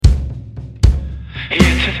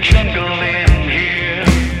jungle in here,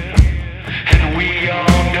 and we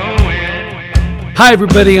all know it. Hi,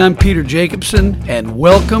 everybody. I'm Peter Jacobson, and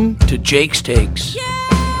welcome to Jake's Takes.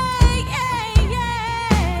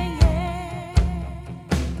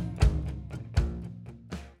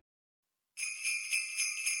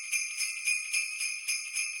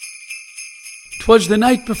 Twas the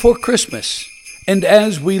night before Christmas, and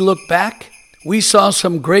as we look back, we saw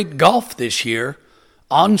some great golf this year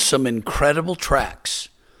on some incredible tracks.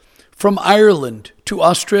 From Ireland to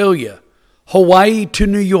Australia, Hawaii to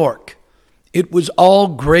New York, it was all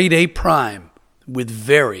grade A prime with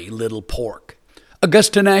very little pork.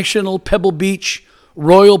 Augusta National, Pebble Beach,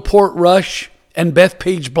 Royal Portrush, and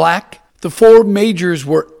Bethpage Black, the four majors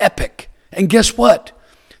were epic. And guess what?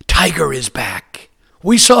 Tiger is back.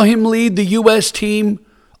 We saw him lead the U.S. team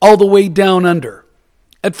all the way down under.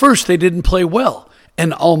 At first, they didn't play well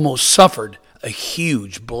and almost suffered a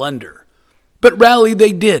huge blunder. But rally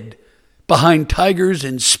they did behind Tiger's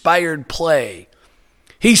inspired play.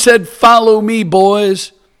 He said, "Follow me,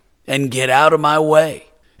 boys, and get out of my way."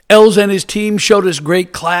 Els and his team showed us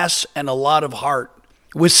great class and a lot of heart,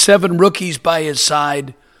 with 7 rookies by his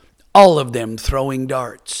side, all of them throwing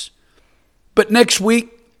darts. But next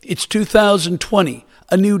week, it's 2020.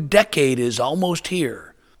 A new decade is almost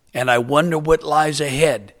here, and I wonder what lies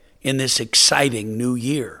ahead in this exciting new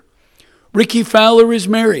year. Ricky Fowler is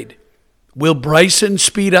married. Will Bryson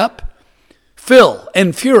speed up? Phil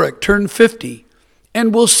and Furyk turn 50,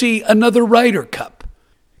 and we'll see another Ryder Cup.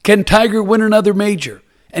 Can Tiger win another major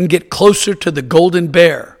and get closer to the Golden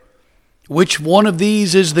Bear? Which one of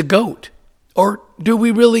these is the GOAT? Or do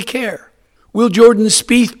we really care? Will Jordan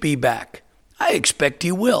Spieth be back? I expect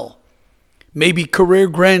he will. Maybe career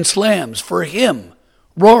Grand Slams for him,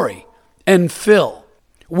 Rory, and Phil.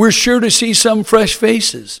 We're sure to see some fresh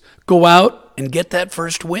faces go out and get that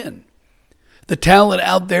first win. The talent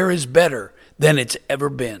out there is better than it's ever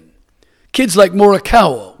been. Kids like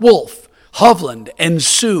Morikawa, Wolf, Hovland, and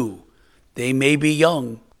Sue, they may be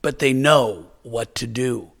young, but they know what to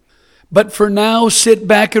do. But for now, sit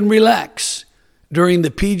back and relax during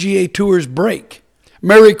the PGA Tour's break.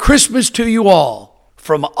 Merry Christmas to you all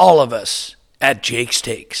from all of us at Jake's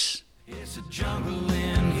Takes. It's a jungle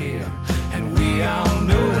in here, and we all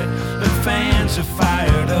know it. The fans are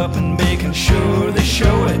fired up and making sure they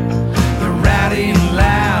show it. They're rowdy and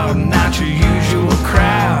loud, not your usual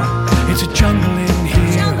crowd. It's a jungle in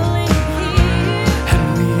here,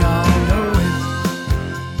 and we all know it.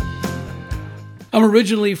 I'm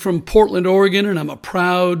originally from Portland, Oregon, and I'm a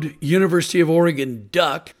proud University of Oregon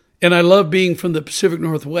Duck, and I love being from the Pacific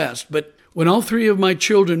Northwest, but when all 3 of my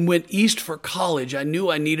children went east for college, I knew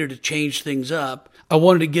I needed to change things up. I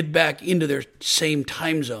wanted to get back into their same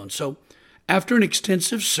time zone. So after an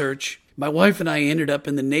extensive search, my wife and I ended up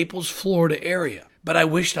in the Naples, Florida area. But I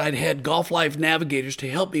wished I'd had Golf Life Navigators to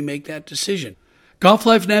help me make that decision. Golf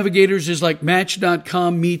Life Navigators is like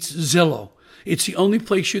Match.com meets Zillow. It's the only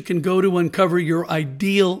place you can go to uncover your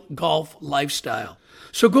ideal golf lifestyle.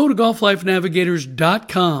 So go to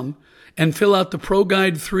golflifenavigators.com and fill out the Pro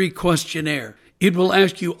Guide 3 questionnaire. It will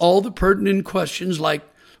ask you all the pertinent questions like,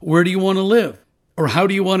 where do you want to live? Or how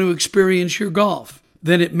do you want to experience your golf?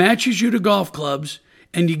 Then it matches you to golf clubs,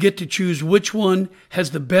 and you get to choose which one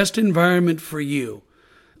has the best environment for you.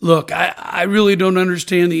 Look, I really don't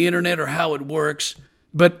understand the internet or how it works,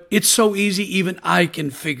 but it's so easy even I can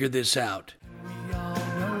figure this out. We all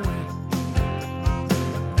know it.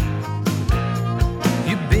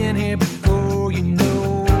 You've been here before, you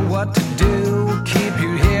know what to do. Keep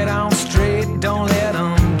your head on straight, don't let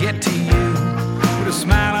them get to you. Put a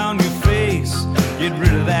smile on your face, get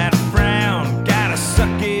rid of that frown. Gotta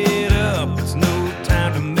suck it up, it's no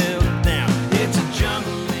time to melt down. It's a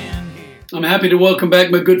jungle in here. I'm happy to welcome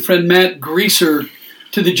back my good friend Matt Greaser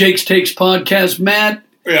to the Jake's Takes podcast. Matt,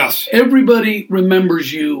 Yes. everybody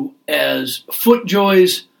remembers you as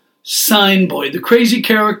FootJoy's sign boy, the crazy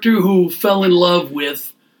character who fell in love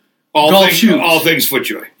with golf shoes. All things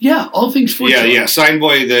FootJoy. Yeah, all things FootJoy. Yeah.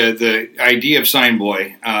 Signboy, the idea of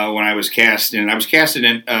Signboy, when I was cast in,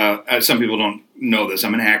 some people don't know this,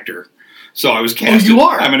 I'm an actor. So I was cast. Oh, you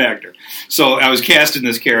are? I'm an actor. So I was cast in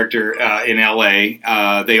this character in L.A.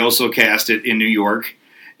 They also cast it in New York.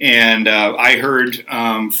 And I heard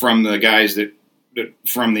from the guys that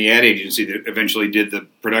from the ad agency that eventually did the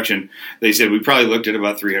production, they said we probably looked at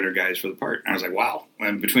about 300 guys for the part. And I was like, wow,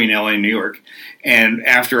 between LA and New York. And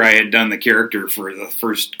after I had done the character for the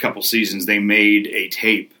first couple seasons, they made a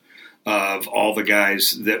tape of all the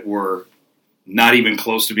guys that were not even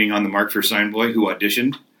close to being on the mark for Signboy who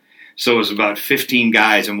auditioned. So it was about 15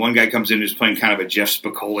 guys, and one guy comes in who's playing kind of a Jeff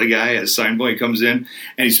Spicoli guy as Sign Boy comes in,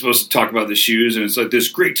 and he's supposed to talk about the shoes, and it's like this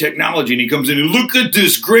great technology, and he comes in and look at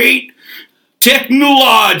this great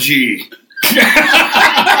technology.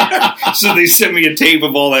 So they sent me a tape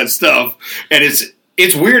of all that stuff, and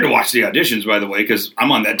it's weird to watch the auditions, by the way, because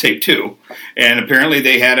I'm on that tape too. And apparently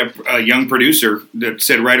they had a young producer that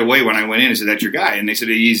said right away when I went in, and said, "That's your guy." And they said,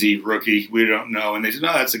 "Easy, rookie, we don't know." And they said,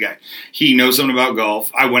 "No, that's the guy. He knows something about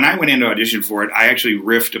golf." When I went in to audition for it, I actually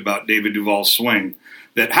riffed about David Duval's swing.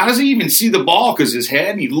 That how does he even see the ball? Because his head,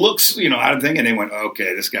 and he looks, out of thing. And they went,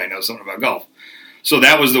 "Okay, this guy knows something about golf." So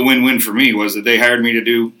that was the win-win for me, was that they hired me to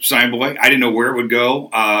do Sign Boy. I didn't know where it would go.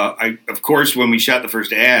 Of course, when we shot the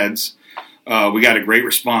first ads, we got a great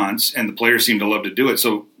response, and the players seemed to love to do it.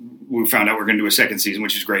 So we found out we're going to do a second season,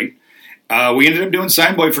 which is great. We ended up doing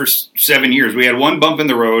Sign Boy for 7 years. We had one bump in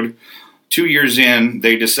the road. 2 years in,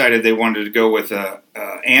 they decided they wanted to go with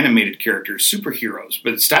animated characters, superheroes.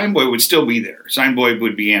 But Sign Boy would still be there. Sign Boy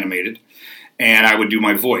would be animated, and I would do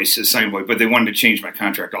my voice as Sign Boy. But they wanted to change my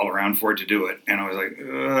contract all around for it to do it. And I was like,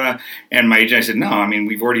 And my agent, I said, "No,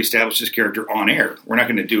 we've already established this character on air. We're not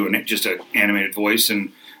going to do just an animated voice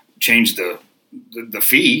and change the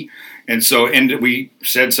fee." And so we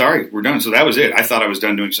said, "Sorry, we're done." So that was it. I thought I was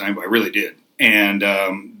done doing Sign Boy. I really did. And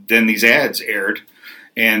then these ads aired,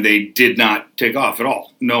 and they did not take off at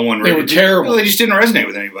all. No one. They were terrible. Well, they just didn't resonate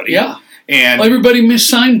with anybody. Yeah. And everybody missed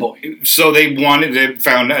Sign Boy. So they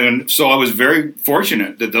found out. And so I was very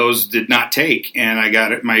fortunate that those did not take.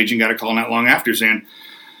 And my agent got a call not long after saying,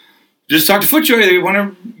 "Just talk to FootJoy. They want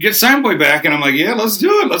to get Sign Boy back." And I'm like, "Yeah, let's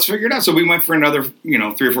do it. Let's figure it out." So we went for another,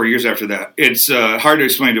 3 or 4 years after that. It's hard to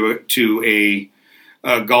explain to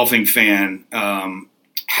a golfing fan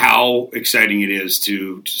how exciting it is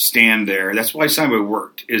to stand there. That's why Sign Boy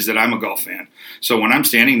worked, is that I'm a golf fan. So when I'm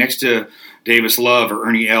standing next to Davis Love or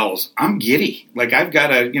Ernie Els, I'm giddy. Like I've got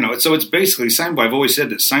so it's basically Sign Boy. I've always said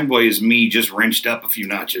that Sign Boy is me just wrenched up a few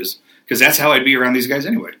notches, because that's how I'd be around these guys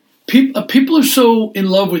anyway. People are so in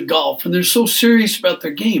love with golf, and they're so serious about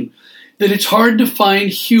their game, that it's hard to find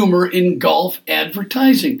humor in golf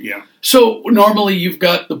advertising. Yeah. So normally you've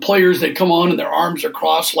got the players that come on and their arms are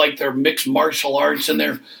crossed like they're mixed martial arts, and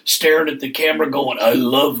they're staring at the camera going, "I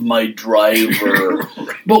love my driver."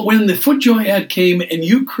 Right. But when the FootJoy ad came and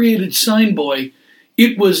you created Sign Boy,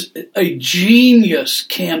 it was a genius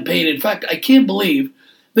campaign. In fact, I can't believe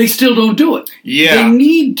they still don't do it. Yeah. They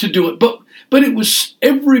need to do it. But it was,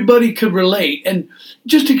 everybody could relate. And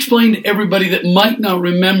just explain to everybody that might not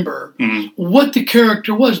remember what the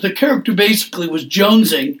character was. The character basically was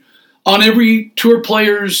jonesing on every tour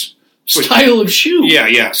player's style of shoe.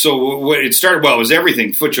 Yeah. So what it started, it was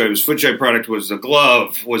everything. FootJoy product was the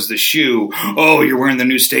glove, was the shoe. Oh, you're wearing the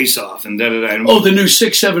new Stace Off, and da-da-da. Oh, the new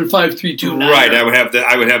 67532. Right. I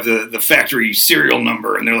would have the factory serial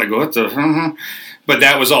number, and they're like, "What the?" But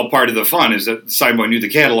that was all part of the fun, is that Sign Boy knew the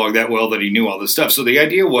catalog that well that he knew all this stuff. So the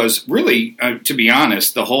idea was really, to be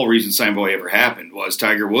honest, the whole reason Sign Boy ever happened was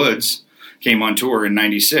Tiger Woods came on tour in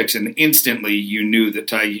 '96, and instantly you knew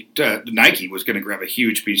that Nike was going to grab a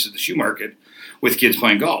huge piece of the shoe market with kids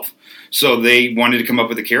playing golf. So they wanted to come up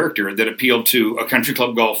with a character that appealed to a country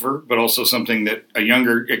club golfer, but also something that a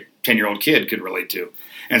younger 10-year-old kid could relate to.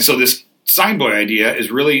 And so this Sign Boy idea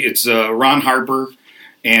is really, it's Ron Harper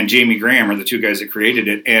and Jamie Graham are the two guys that created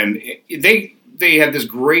it, and they had this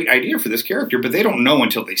great idea for this character, but they don't know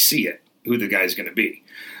until they see it who the guy's going to be.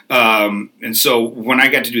 And so when I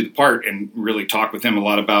got to do the part and really talk with them a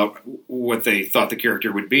lot about what they thought the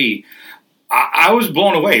character would be, I was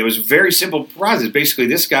blown away. It was a very simple process. Basically,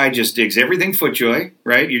 this guy just digs everything FootJoy,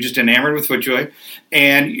 right? You're just enamored with FootJoy,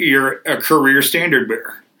 and you're a career standard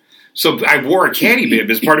bearer. So I wore a caddy bib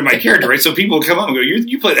as part of my character, right? So people would come up and go,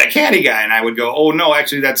 you play that caddy guy. And I would go, "Oh, no,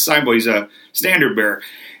 actually, that's Sign Boy. He's a standard bearer."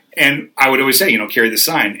 And I would always say, carry the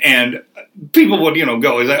sign. And people would,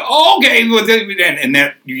 go, it's like, "Oh, okay." And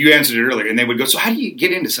that, you answered it earlier. And they would go, "So how do you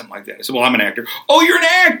get into something like that?" I said, "Well, I'm an actor." "Oh, you're an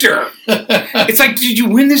actor." It's like, did you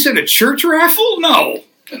win this at a church raffle? No.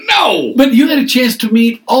 But you had a chance to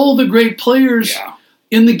meet all the great players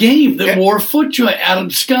in the game that wore FootJoy. Adam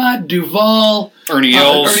Scott, Duval, Ernie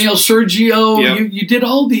Els, Sergio. Yep. You did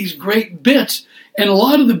all these great bits, and a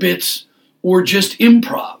lot of the bits were just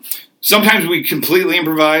improv. Sometimes we completely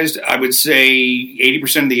improvised. I would say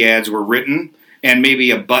 80% of the ads were written, and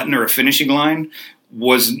maybe a button or a finishing line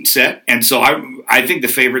wasn't set. And so I think the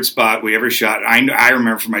favorite spot we ever shot, I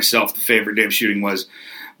remember for myself, the favorite day of shooting was,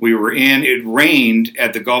 it rained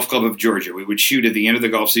at the Golf Club of Georgia. We would shoot at the end of the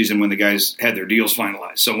golf season when the guys had their deals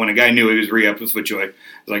finalized. So when a guy knew he was re-upped with FootJoy, it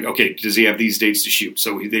was like, okay, does he have these dates to shoot?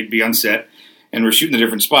 So they'd be on set, and we're shooting the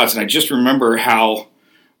different spots. And I just remember how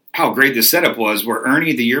how great the setup was. Where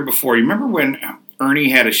Ernie the year before, you remember when Ernie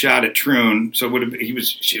had a shot at Troon? So it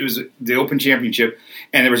was the Open Championship,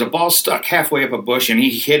 and there was a ball stuck halfway up a bush, and he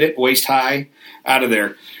hit it waist high out of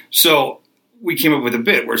there. So we came up with a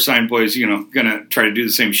bit where Sign Boy's, gonna try to do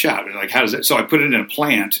the same shot. We're like, how does that? So I put it in a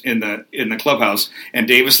plant in the clubhouse, and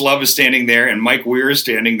Davis Love is standing there, and Mike Weir is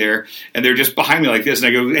standing there, and they're just behind me like this, and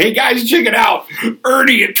I go, "Hey guys, check it out,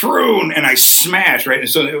 Ernie at Troon," and I smash right, and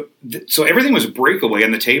so everything was breakaway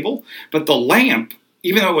on the table, but the lamp,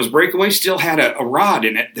 even though it was breakaway, still had a rod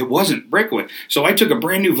in it that wasn't breakaway. So I took a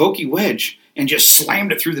brand new Vokey wedge and just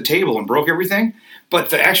slammed it through the table and broke everything,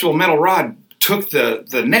 but the actual metal rod took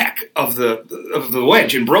the neck of the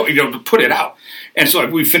wedge and broke, put it out. And so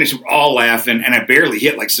we finished all laughing, and I barely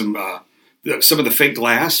hit like some of the fake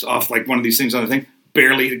glass off like one of these things on the thing.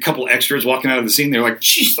 Barely, a couple extras walking out of the scene. They're like,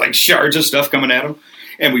 geez, like shards of stuff coming at them.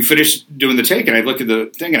 And we finished doing the take, and I look at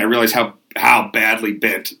the thing, and I realize how badly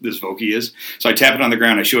bent this Vokey is. So I tap it on the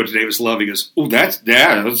ground. I show it to Davis Love. He goes, "Oh, that's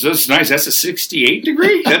nice. That's a 68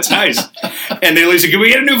 degree. That's nice." And they said, "Can we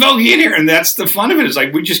get a new Vokey in here?" And that's the fun of it. It's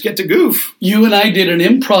like we just get to goof. You and I did an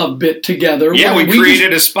improv bit together. Yeah, we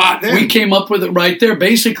created a spot there. We came up with it right there.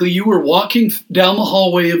 Basically, you were walking down the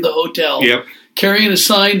hallway of the hotel, carrying a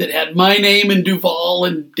sign that had my name and Duvall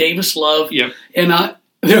and Davis Love. Yep. And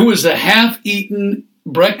there was a half-eaten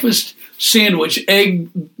breakfast sandwich, egg,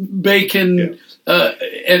 bacon,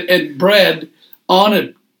 and bread on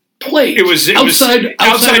a plate. It was outside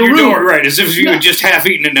your room. door, right? As if you had just half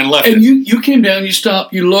eaten it and then left it. And you came down, you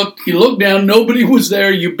stopped, you looked down, nobody was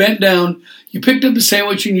there, you bent down, you picked up the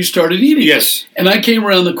sandwich and you started eating. Yes. And I came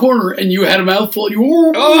around the corner and you had a mouthful.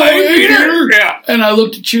 I ate it. Yeah. And I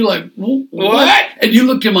looked at you like, what? And you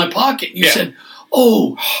looked in my pocket and you said,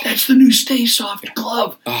 "Oh, that's the new Stay Soft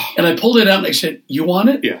glove." And I pulled it out and I said, "You want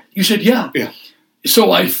it?" Yeah. You said, "Yeah." Yeah.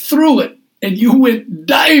 So I threw it and you went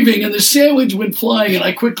diving and the sandwich went flying and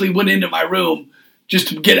I quickly went into my room just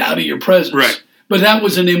to get out of your presence. Right. But that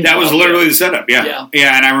was an improv. That was literally the setup, Yeah.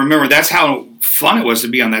 Yeah, and I remember that's how fun it was to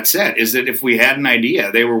be on that set, is that if we had an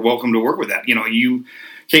idea, they were welcome to work with that. You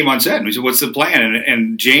came on set and we said, "What's the plan?"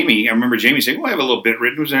 And Jamie, I remember Jamie saying, "Well, I have a little bit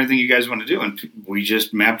written. Was there anything you guys want to do?" And we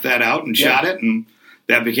just mapped that out and shot it, and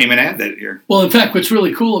that became an ad that year. Well, in fact, what's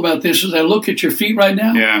really cool about this is I look at your feet right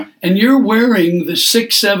now. Yeah. And you're wearing the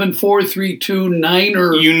 67432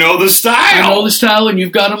 Niner. You know the style. I know the style, and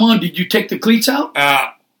you've got them on. Did you take the cleats out?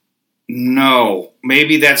 No.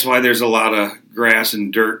 Maybe that's why there's a lot of grass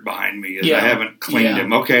and dirt behind me. I haven't cleaned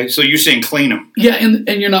them. Okay, so you're saying clean them. Yeah, and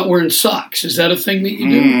you're not wearing socks. Is that a thing that you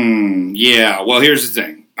do? Yeah. Well, here's the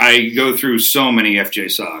thing. I go through so many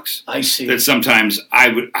FJ socks. I see. That sometimes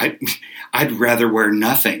I'd rather wear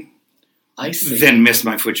nothing. I see. Than miss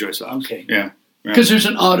my FootJoy socks. Okay. Yeah. Because there's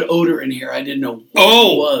an odd odor in here. I didn't know what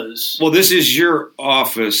it was. Well, this is your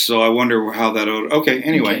office, so I wonder how that odor... Okay,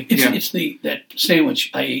 anyway. Okay. It's that sandwich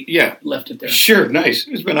I ate. Yeah. Left it there. Sure, nice.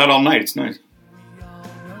 It's been out all night. It's nice.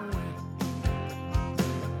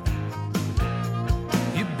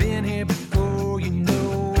 You've been here before, you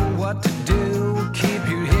know what to do. Keep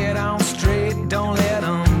your head on straight, don't let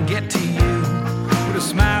them get to you. Put a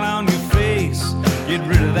smile on your face, get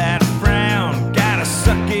rid of that frown. Gotta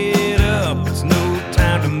suck it up, it's no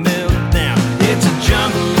time to melt down. It's a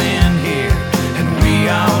jungle in here, and we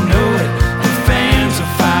all know it. The fans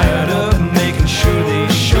are fired up, making sure they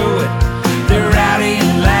show it. They're rowdy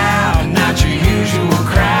and loud, not your usual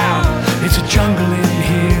crowd. It's a jungle in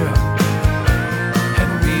here, and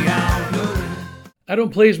we all know it. I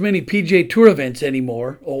don't play as many PGA Tour events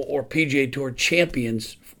anymore, or PGA Tour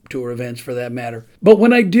Champions Tour events for that matter. But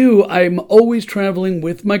when I do, I'm always traveling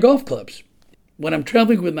with my golf clubs. When I'm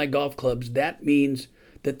traveling with my golf clubs, that means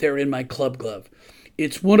that they're in my club glove.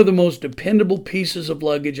 It's one of the most dependable pieces of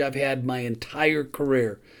luggage I've had my entire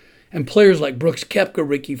career. And players like Brooks Koepka,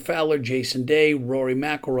 Ricky Fowler, Jason Day, Rory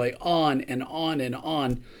McIlroy, on and on and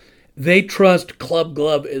on, they trust Club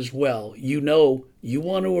Glove as well. You know you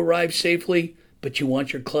want to arrive safely, but you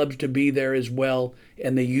want your clubs to be there as well,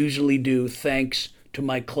 and they usually do thanks to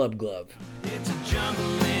my Club Glove. It's a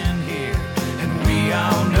jungle in here, and we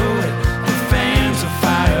all know it. The fans are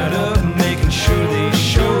fired up, making sure they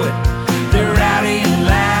show it. They're rowdy and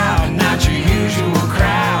loud, not your usual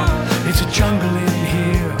crowd. It's a jungle in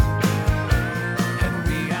here, and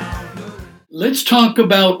we all know it. Let's talk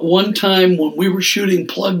about one time when we were shooting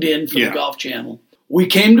Plugged In for the Golf Channel. We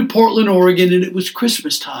came to Portland, Oregon, and it was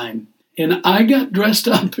Christmas time. And I got dressed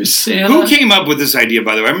up as Santa. Who came up with this idea,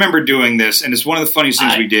 by the way? I remember doing this, and it's one of the funniest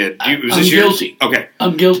things we did. I'm guilty. Okay.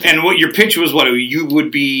 I'm guilty. And what your pitch was, what? You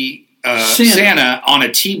would be Santa on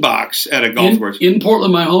a tee box at a golf course. In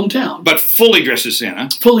Portland, my hometown. But fully dressed as Santa.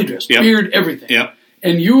 Fully dressed. Beard, everything. Yep.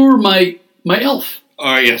 and you were my elf.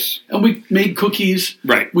 Yes. And we made cookies.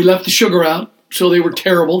 Right. We left the sugar out, so they were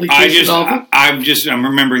terrible. They tasted awful. I'm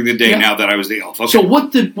remembering the day now that I was the elf. Okay. So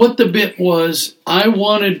what the bit was, I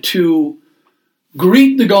wanted to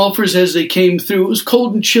greet the golfers as they came through. It was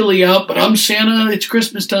cold and chilly out, but I'm Santa. It's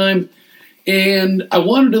Christmas time. And I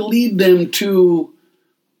wanted to lead them to,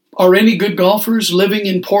 are any good golfers living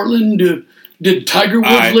in Portland? Did Tiger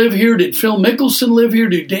Woods live here? Did Phil Mickelson live here?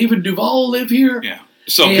 Did David Duval live here? Yeah.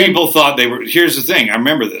 So people thought they were, here's the thing. I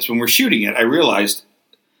remember this. When we're shooting it, I realized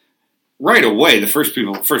right away the first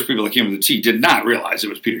people that came to the tee did not realize it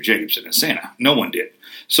was Peter Jacobsen as Santa. No one did.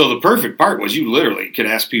 So the perfect part was you literally could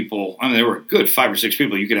ask people, I mean, there were a good 5 or 6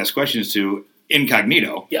 people you could ask questions to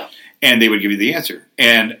incognito. Yeah. And they would give you the answer.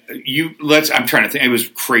 And I'm trying to think, it was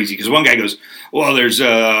crazy. Because one guy goes, well, there's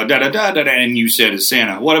da-da-da-da-da, and you said it's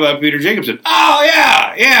Santa. What about Peter Jacobsen? Oh,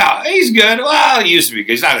 yeah, he's good. Well, he used to be,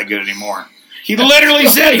 because he's not that good anymore. He literally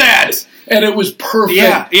said that. And it was perfect.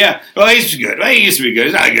 Yeah. Well, he's good. Well, he used to be good.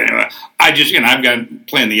 He's not good anymore. I've got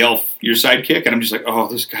playing the elf, your sidekick, and I'm just like, oh,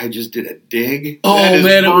 this guy just did a dig. Oh,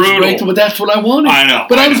 man, brutal. It was great. But that's what I wanted. I know.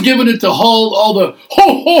 But I was giving it to all the,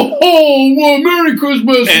 ho, ho, ho, well, Merry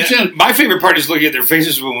Christmas. And my favorite part is looking at their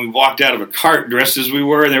faces when we walked out of a cart dressed as we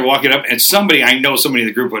were, and they're walking up, and somebody in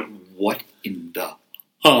the group went, what in the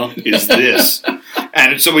is this?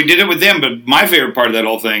 And so we did it with them, but my favorite part of that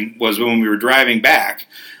whole thing was when we were driving back,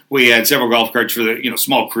 we had several golf carts for the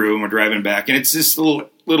small crew, and we're driving back, and it's this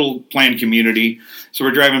little planned community. So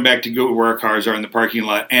we're driving back to go where our cars are in the parking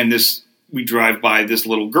lot, and we drive by this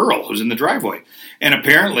little girl who's in the driveway, and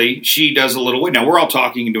apparently she does a little wait. Now we're all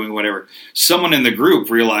talking and doing whatever. Someone in the group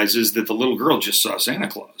realizes that the little girl just saw Santa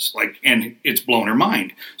Claus, and it's blown her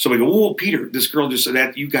mind. So we go, whoa, Peter, this girl just said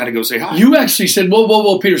that. You got to go say hi. You actually said,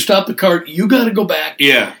 whoa, Peter, stop the cart. You got to go back.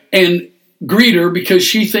 Yeah, and greet her because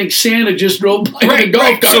she thinks Santa just drove by the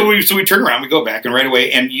golf cart. So we turn around, we go back, and right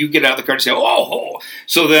away, and you get out of the car and say, oh.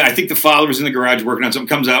 So then I think the father was in the garage working on something,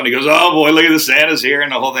 comes out, and he goes, oh, boy, look at the Santa's here,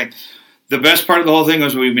 and the whole thing. The best part of the whole thing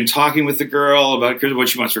was we've been talking with the girl about what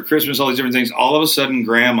she wants for Christmas, all these different things. All of a sudden,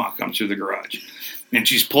 Grandma comes through the garage, and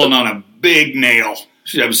she's pulling on a big nail.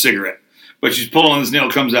 She'd have a cigarette, but she's pulling on this nail,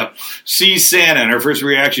 comes out, sees Santa, and her first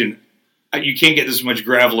reaction, you can't get this much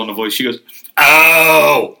gravel in the voice. She goes,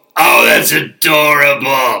 oh, that's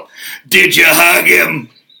adorable. Did you hug him?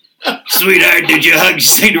 Sweetheart, did you hug?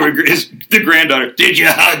 She's saying to the granddaughter, did you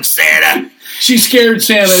hug Santa? She scared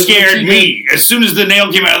Santa. Scared me. As soon as the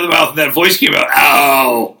nail came out of the mouth and that voice came out,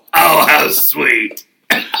 oh, how sweet.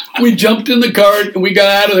 We jumped in the cart and we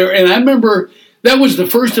got out of there. And I remember that was the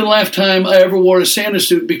first and last time I ever wore a Santa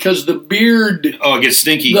suit because the beard... Oh, it gets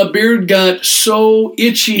stinky. The beard got so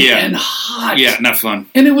itchy and hot. Yeah, not fun.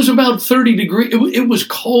 And it was about 30 degrees. It was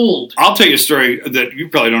cold. I'll tell you a story that you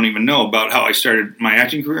probably don't even know about how I started my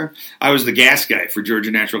acting career. I was the gas guy for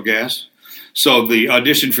Georgia Natural Gas. So the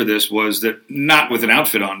audition for this was that not with an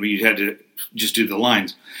outfit on, but you had to just do the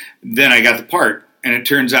lines. Then I got the part, and it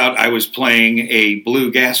turns out I was playing a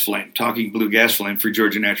talking blue gas flame for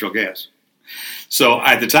Georgia Natural Gas. So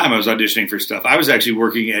at the time I was auditioning for stuff. I was actually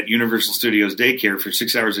working at Universal Studios daycare for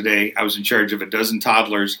 6 hours a day. I was in charge of a dozen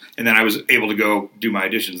toddlers, and then I was able to go do my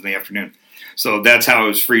auditions in the afternoon. So that's how I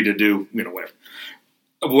was free to do, whatever.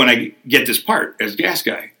 When I get this part as gas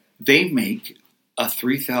guy, they make a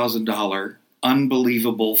 $3,000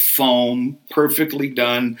 unbelievable foam, perfectly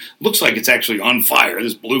done, looks like it's actually on fire,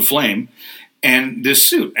 this blue flame, and this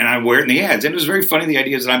suit, and I wear it in the ads. And it was very funny, the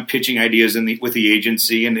ideas that I'm pitching ideas with the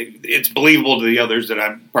agency, and it's believable to the others that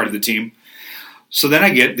I'm part of the team. So then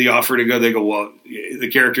I get the offer to go. They go, well,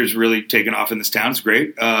 the character's really taken off in this town. It's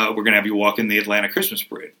great. We're going to have you walk in the Atlanta Christmas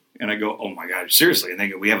parade. And I go, oh my God, seriously? And they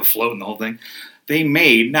go, we have a float and the whole thing. They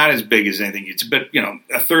made, not as big as anything, but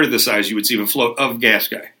a third of the size you would see of a float of Gas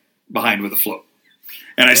Guy behind with a float.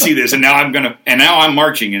 And I see this, and now I'm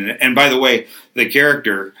marching in it. And by the way, the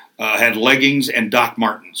character had leggings and Doc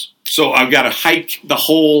Martens. So I've got to hike the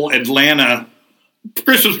whole Atlanta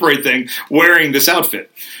Christmas parade thing wearing this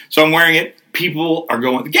outfit. So I'm wearing it. People are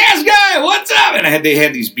going, Gas Guy, what's up? And they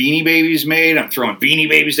had these Beanie Babies made. I'm throwing Beanie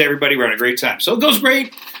Babies to everybody. We're having a great time. So it goes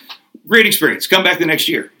great. Great experience. Come back the next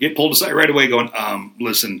year. Get pulled aside right away going,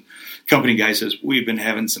 listen, company guy says, we've been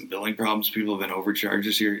having some billing problems. People have been overcharged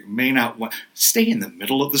this year. You may not want, stay in the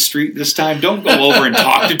middle of the street this time. Don't go over and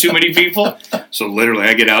talk to too many people. So literally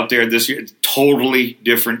I get out there this year, totally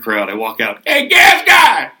different crowd. I walk out, hey, Gas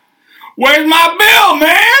Guy, where's my bill,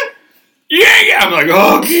 man? Yeah. I'm like,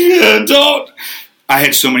 oh, God, don't. I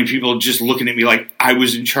had so many people just looking at me like I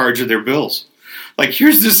was in charge of their bills. Like,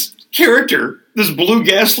 here's this character, this blue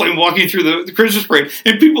gas flame walking through the Christmas parade,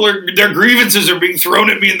 and their grievances are being thrown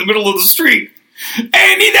at me in the middle of the street.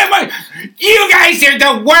 I need that money. You guys are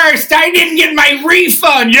the worst. I didn't get my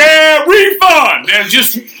refund. Yeah, refund. And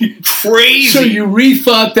just crazy. So you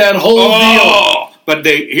rethought that whole deal. But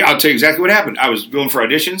I'll tell you exactly what happened. I was going for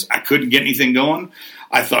auditions. I couldn't get anything going.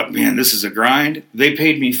 I thought, man, this is a grind. They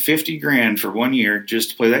paid me $50,000 for 1 year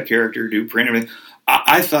just to play that character, do print everything.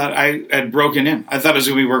 I thought I had broken in. I thought I was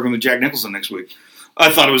going to be working with Jack Nicholson next week. I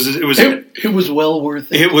thought it was well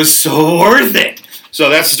worth it. It was so worth it. So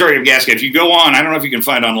that's the story of Gas Guy. If you go on, I don't know if you can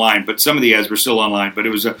find online, but some of the ads were still online. But it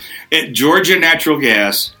was Georgia Natural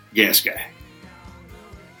Gas Guy.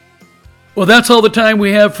 Well, that's all the time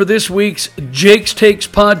we have for this week's Jake's Takes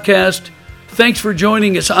podcast. Thanks for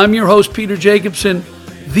joining us. I'm your host, Peter Jacobson.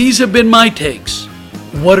 These have been my takes.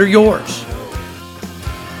 What are yours?